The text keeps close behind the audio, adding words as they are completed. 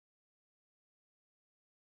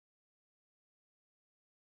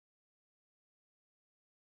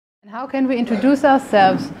And how can we introduce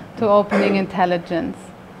ourselves to opening intelligence?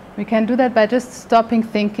 We can do that by just stopping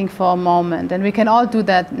thinking for a moment, and we can all do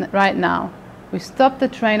that right now. We stop the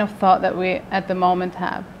train of thought that we at the moment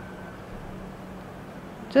have,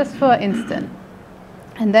 just for an instant.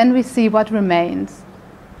 And then we see what remains.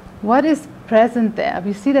 What is present there?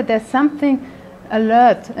 We see that there's something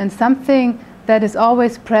alert and something that is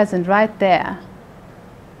always present right there.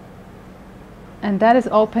 And that is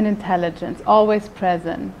open intelligence, always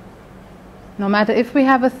present. No matter if we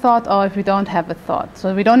have a thought or if we don't have a thought.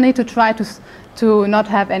 So we don't need to try to not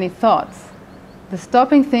have any thoughts. The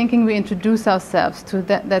stopping thinking, we introduce ourselves to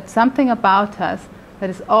that something about us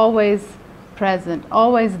that is always present,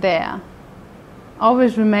 always there,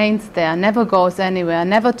 always remains there, never goes anywhere,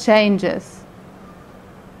 never changes.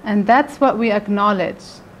 And that's what we acknowledge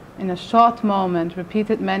in a short moment,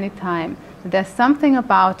 repeated many times, that there's something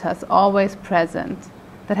about us always present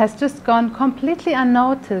that has just gone completely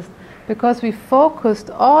unnoticed, because we focused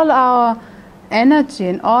all our energy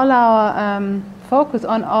and all our focus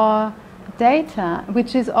on our data,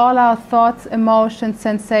 which is all our thoughts, emotions,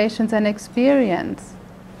 sensations and experience.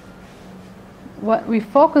 What we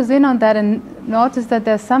focus in on that and notice that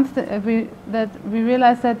there's something, we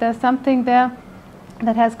realize that there's something there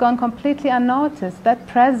that has gone completely unnoticed, that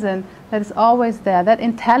present that is always there, that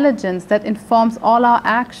intelligence that informs all our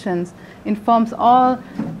actions, informs all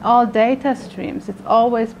data streams. It's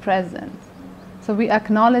always present. So we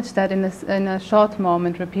acknowledge that in a short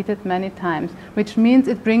moment, repeated many times, which means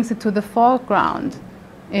it brings it to the foreground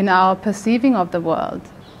in our perceiving of the world.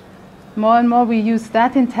 More and more we use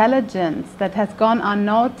that intelligence that has gone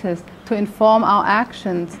unnoticed to inform our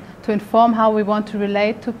actions, to inform how we want to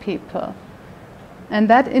relate to people. And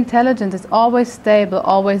that intelligence is always stable,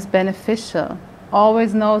 always beneficial,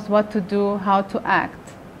 always knows what to do, how to act.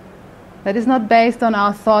 That is not based on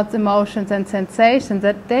our thoughts, emotions and sensations,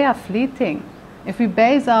 that they are fleeting. If we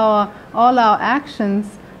base all our actions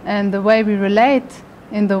and the way we relate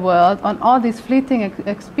in the world on all these fleeting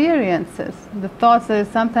experiences, the thoughts that is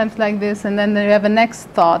sometimes like this, and then you have a next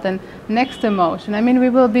thought and next emotion. I mean, we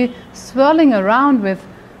will be swirling around with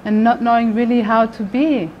and not knowing really how to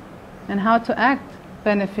be and how to act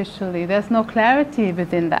beneficially. There's no clarity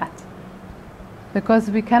within that, because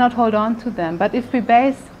we cannot hold on to them. But if we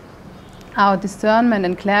base our discernment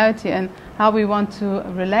and clarity and how we want to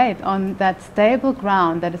relate on that stable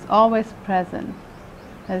ground that is always present,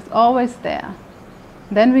 that is always there,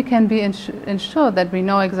 then we can be ensured that we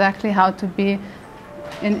know exactly how to be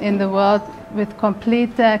in the world with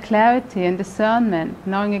complete clarity and discernment,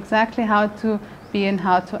 knowing exactly how to be and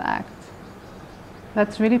how to act.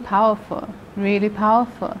 That's really powerful, really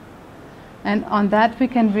powerful. And on that we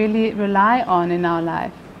can really rely on in our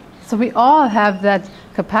life. So we all have that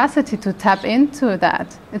capacity to tap into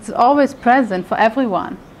that. It's always present for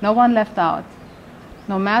everyone, no one left out.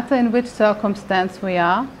 No matter in which circumstance we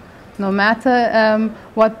are, no matter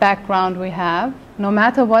what background we have, no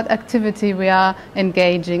matter what activity we are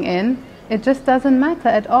engaging in, it just doesn't matter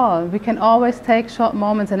at all. We can always take short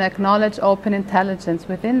moments and acknowledge open intelligence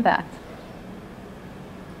within that.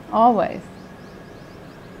 Always.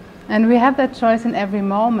 And we have that choice in every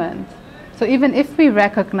moment. So even if we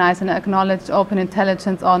recognize and acknowledge open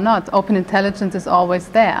intelligence or not, open intelligence is always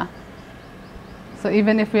there. So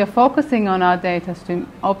even if we are focusing on our data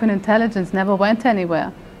stream, open intelligence never went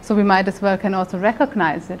anywhere. So we might as well can also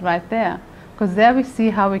recognize it right there. Because there we see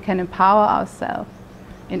how we can empower ourselves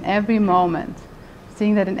in every moment.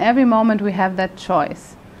 Seeing that in every moment we have that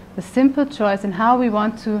choice. The simple choice in how we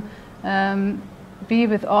want to be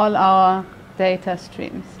with all our data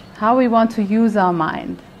streams. How we want to use our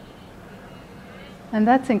mind. And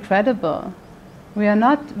that's incredible. We are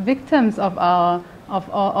not victims of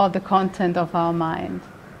all the content of our mind.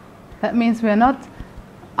 That means we are not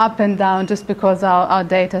up and down just because our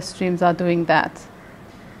data streams are doing that.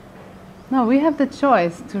 No, we have the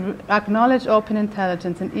choice to acknowledge open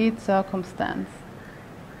intelligence in each circumstance.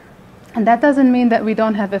 And that doesn't mean that we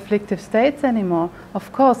don't have afflictive states anymore.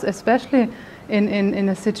 Of course, especially in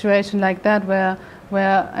a situation like that where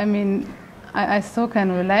I mean, I so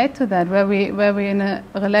can relate to that, where we're in a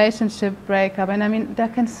relationship breakup, and I mean there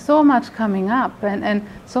can so much coming up and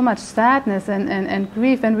so much sadness and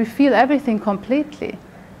grief, and we feel everything completely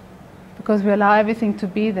because we allow everything to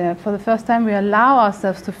be there. For the first time we allow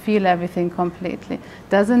ourselves to feel everything completely.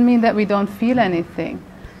 Doesn't mean that we don't feel anything.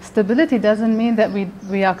 Stability doesn't mean that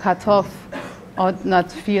we are cut off or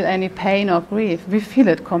not feel any pain or grief. We feel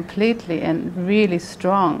it completely and really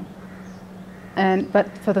strong.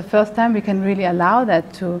 But for the first time we can really allow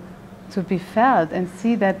that to be felt and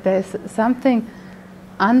see that there's something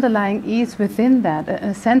underlying ease within that,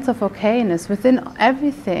 a sense of okayness within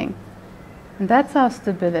everything. And that's our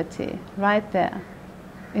stability, right there.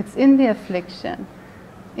 It's in the affliction.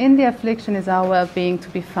 In the affliction is our well-being to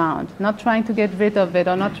be found. Not trying to get rid of it,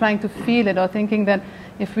 or not trying to feel it, or thinking that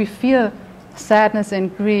if we feel sadness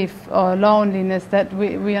and grief or loneliness, that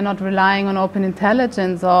we are not relying on open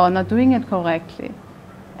intelligence or not doing it correctly.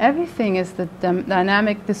 Everything is the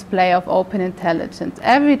dynamic display of open intelligence.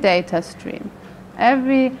 Every data stream,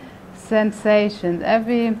 every sensation,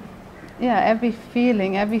 every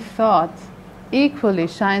feeling, every thought equally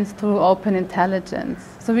shines through open intelligence.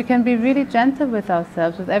 So we can be really gentle with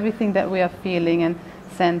ourselves, with everything that we are feeling and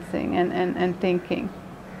sensing and thinking.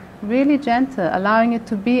 Really gentle, allowing it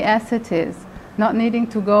to be as it is, not needing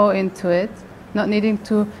to go into it, not needing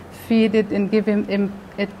to feed it and give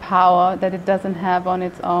it power that it doesn't have on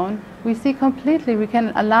its own. We see completely, we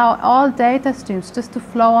can allow all data streams just to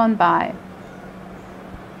flow on by.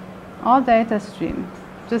 All data streams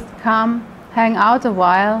just come, hang out a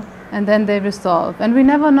while, and then they resolve. And we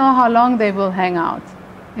never know how long they will hang out.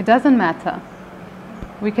 It doesn't matter.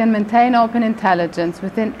 We can maintain open intelligence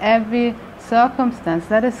within every circumstance.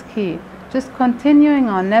 That is key. Just continuing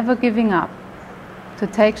on, never giving up, to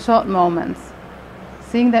take short moments,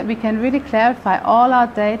 seeing that we can really clarify all our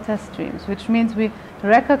data streams, which means we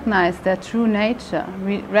recognize their true nature.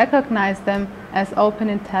 We recognize them as open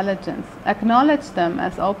intelligence, acknowledge them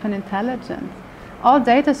as open intelligence. All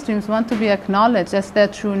data streams want to be acknowledged as their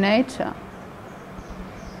true nature.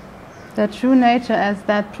 Their true nature as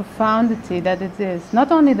that profundity that it is,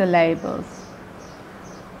 not only the labels.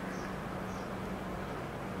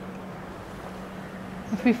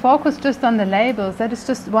 If we focus just on the labels, that is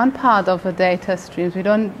just one part of a data stream. We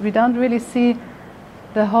don't really see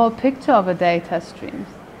the whole picture of a data stream.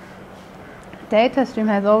 Data stream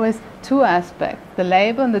has always two aspects: the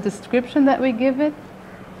label and the description that we give it,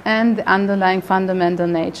 and the underlying fundamental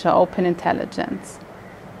nature, open intelligence.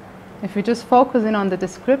 If we just focus in on the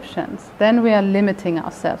descriptions, then we are limiting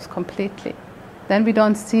ourselves completely. Then we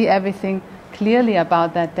don't see everything clearly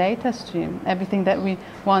about that data stream, everything that we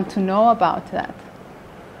want to know about that.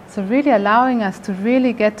 So really allowing us to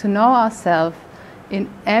really get to know ourselves in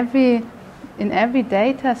every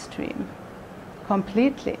data stream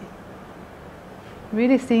completely.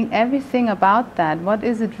 Really seeing everything about that. What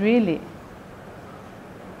is it really?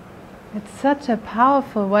 It's such a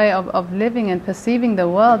powerful way of living and perceiving the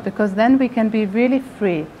world, because then we can be really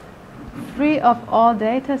free. Free of all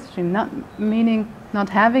data stream, not meaning not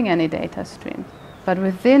having any data stream, but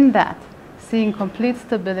within that, seeing complete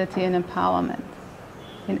stability and empowerment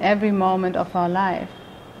in every moment of our life.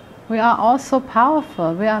 We are all so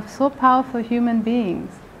powerful. We are so powerful human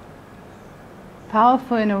beings.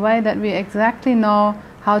 Powerful in a way that we exactly know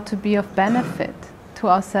how to be of benefit to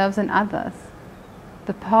ourselves and others.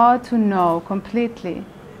 The power to know completely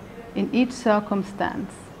in each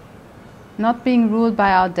circumstance, not being ruled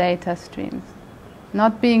by our data streams,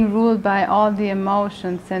 not being ruled by all the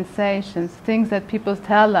emotions, sensations, things that people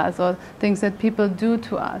tell us or things that people do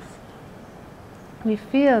to us. We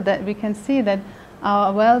feel that we can see that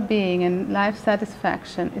our well-being and life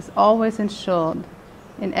satisfaction is always ensured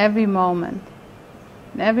in every moment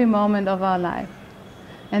of our life.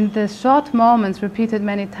 And the short moments repeated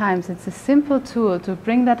many times, it's a simple tool to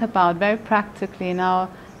bring that about very practically in our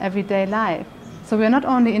everyday life. So we are not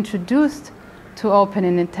only introduced to open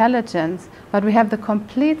in intelligence, but we have the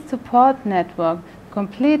complete support network,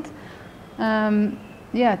 complete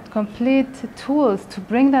tools to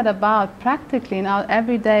bring that about practically in our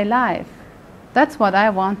everyday life. That's what I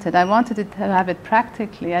wanted. I wanted to have it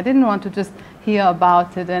practically. I didn't want to just hear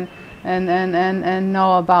about it and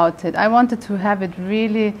know about it. I wanted to have it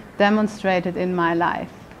really demonstrated in my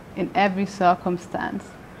life, in every circumstance.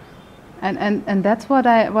 And that's what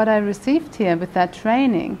I received here with that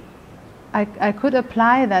training. I could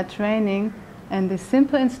apply that training and the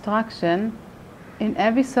simple instruction in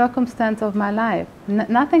every circumstance of my life.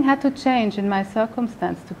 Nothing had to change in my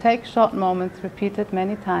circumstance, to take short moments repeated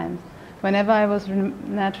many times, whenever I was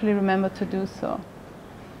naturally remembered to do so.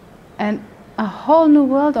 And a whole new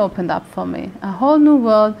world opened up for me, a whole new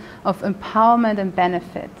world of empowerment and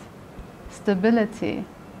benefit, stability,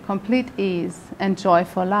 complete ease and joy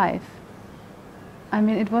for life. I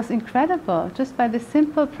mean, it was incredible, just by this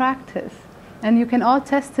simple practice. And you can all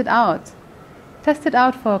test it out. Test it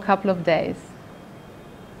out for a couple of days.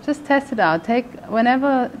 Just test it out.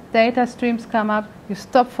 Whenever data streams come up, you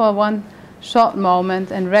stop for one short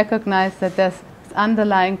moment and recognize that there's this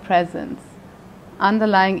underlying presence,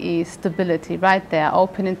 underlying ease, stability, right there,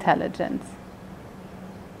 open intelligence.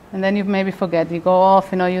 And then you maybe forget, you go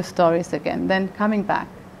off in all your stories again, then coming back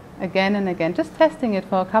again and again, just testing it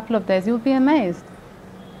for a couple of days, you'll be amazed.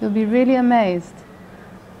 You'll be really amazed.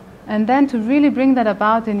 And then to really bring that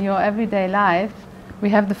about in your everyday life, we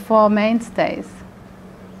have the 4 mainstays.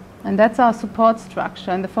 And that's our support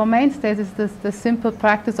structure. And the 4 mainstays is the simple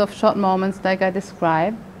practice of short moments like I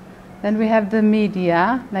described. Then we have the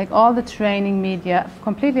media, like all the training media,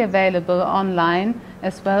 completely available online,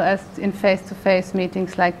 as well as in face-to-face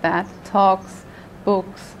meetings like that, talks,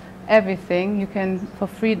 books, everything you can for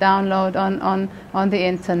free download on the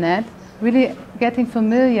internet. Really getting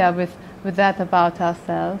familiar with that about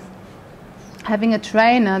ourselves. Having a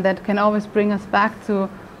trainer that can always bring us back to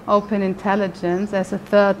open intelligence as a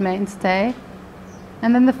 3rd mainstay.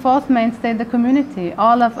 And then the 4th mainstay, the community,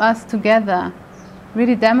 all of us together,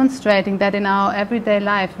 really demonstrating that in our everyday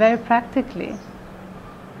life, very practically.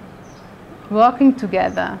 Working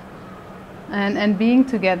together and being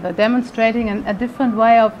together, demonstrating a different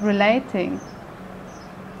way of relating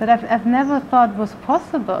that I've never thought was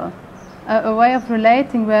possible. A way of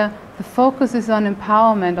relating where the focus is on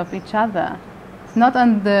empowerment of each other. It's not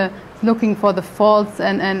on the looking for the faults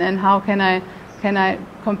and how can I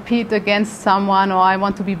compete against someone, or I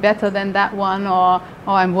want to be better than that one, or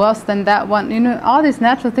I'm worse than that one. You know, all these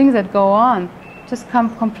natural things that go on just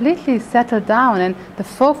come completely settled down, and the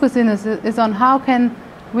focus is on how can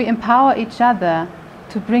we empower each other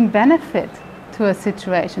to bring benefit to a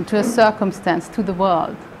situation, to a circumstance, to the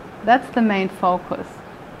world. That's the main focus.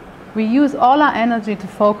 We use all our energy to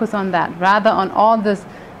focus on that, rather on all this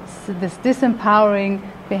disempowering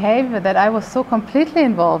behavior that I was so completely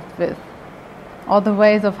involved with. All the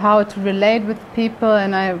ways of how to relate with people,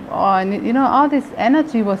 and all this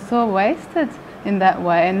energy was so wasted in that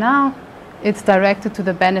way. And now it's directed to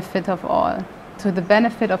the benefit of all, to the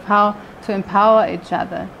benefit of how to empower each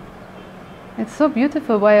other. It's so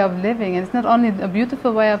beautiful way of living, and it's not only a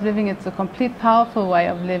beautiful way of living, it's a complete powerful way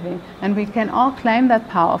of living, and we can all claim that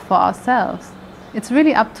power for ourselves. It's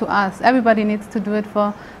really up to us. Everybody needs to do it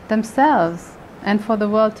for themselves and for the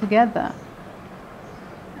world together.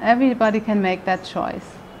 Everybody can make that choice.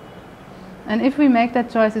 And if we make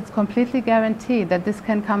that choice, it's completely guaranteed that this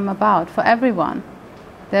can come about for everyone.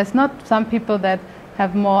 There's not some people that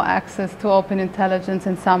have more access to open intelligence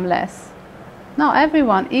and some less. No,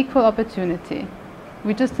 everyone, equal opportunity.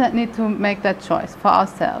 We just need to make that choice for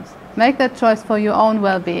ourselves. Make that choice for your own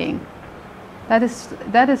well-being. That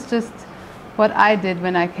is just what I did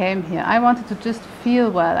when I came here. I wanted to just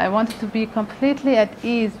feel well. I wanted to be completely at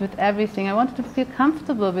ease with everything. I wanted to feel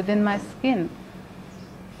comfortable within my skin.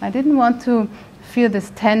 I didn't want to feel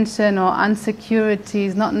this tension or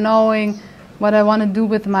insecurities, not knowing what I want to do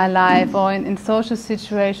with my life, or in social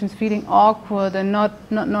situations feeling awkward and not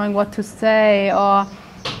knowing what to say, or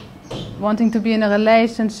wanting to be in a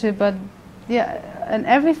relationship, but and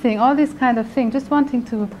everything, all these kind of things, just wanting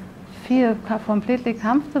to feel completely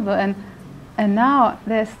comfortable. And now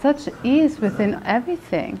there's such ease within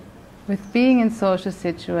everything, with being in social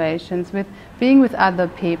situations, with being with other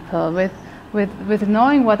people, with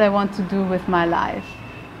knowing what I want to do with my life.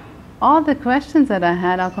 All the questions that I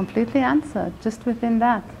had are completely answered just within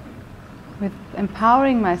that. With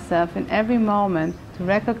empowering myself in every moment to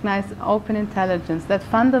recognize open intelligence, that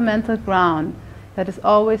fundamental ground that is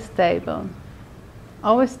always stable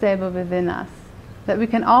within us, that we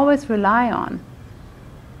can always rely on.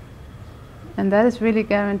 And that is really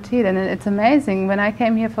guaranteed. And it's amazing. When I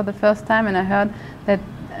came here for the first time and I heard that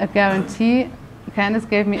a guarantee, Candice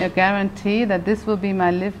gave me a guarantee that this will be my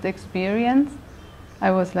lived experience, I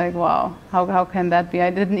was like, wow, how can that be? I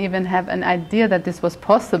didn't even have an idea that this was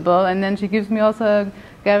possible. And then she gives me also a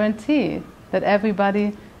guarantee that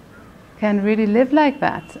everybody can really live like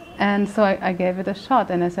that. And so I gave it a shot,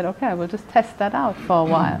 and I said, okay, I will just test that out for a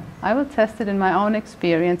while. I will test it in my own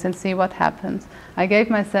experience and see what happens. I gave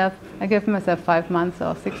myself 5 months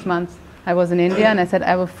or 6 months. I was in India, and I said,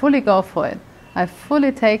 I will fully go for it. I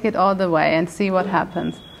fully take it all the way and see what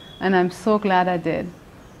happens. And I'm so glad I did.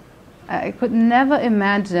 I could never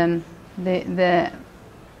imagine the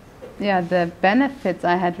benefits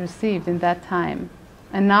I had received in that time,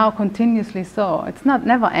 and now continuously so. It's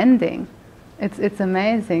never ending. It's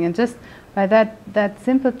amazing, and just by that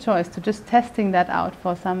simple choice to just testing that out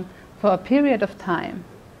for a period of time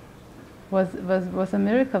was a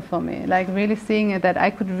miracle for me. Like really seeing it, that I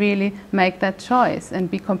could really make that choice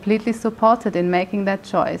and be completely supported in making that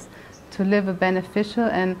choice to live a beneficial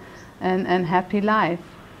and happy life.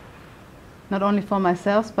 Not only for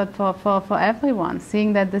myself, but for everyone,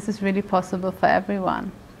 seeing that this is really possible for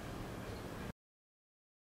everyone.